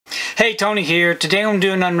Hey, Tony here. Today I'm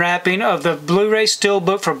doing an unwrapping of the Blu-ray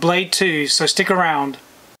Steelbook for Blade 2, so stick around.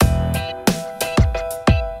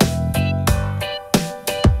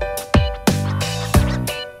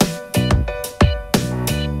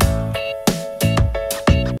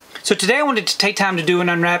 So today I wanted to take time to do an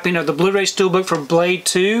unwrapping of the Blu-ray Steelbook for Blade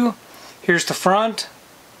 2. Here's the front,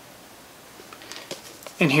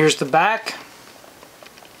 and here's the back.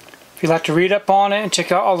 If you'd like to read up on it and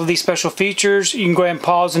check out all of these special features, you can go ahead and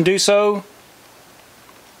pause and do so.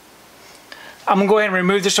 I'm going to go ahead and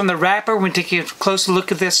remove this from the wrapper. We're going to take a closer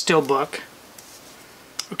look at this Steelbook.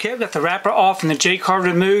 Okay, I've got the wrapper off and the J card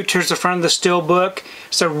removed. Here's the front of the Steelbook.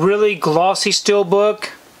 It's a really glossy Steelbook.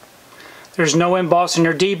 There's no embossing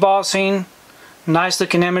or debossing. Nice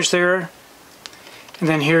looking image there. And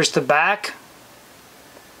then here's the back.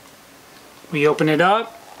 We open it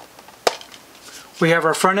up. We have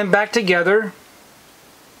our front and back together.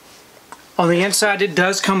 On the inside it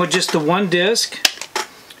does come with just the one disc.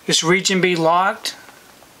 It's reach and be locked.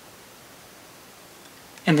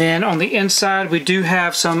 And then on the inside we do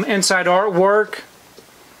have some inside artwork,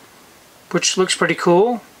 which looks pretty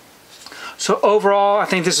cool. So overall I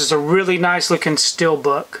think this is a really nice looking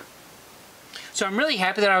Steelbook. So I'm really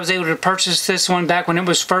happy that I was able to purchase this one back when it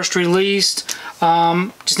was first released.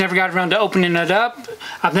 Just never got around to opening it up.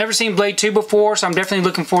 I've never seen Blade 2 before, so I'm definitely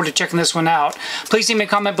looking forward to checking this one out. Please leave me a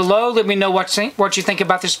comment below. Let me know what you think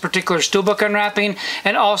about this particular Steelbook unwrapping.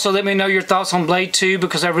 And also let me know your thoughts on Blade 2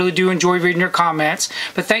 because I really do enjoy reading your comments.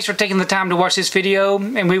 But thanks for taking the time to watch this video,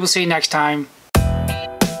 and we will see you next time.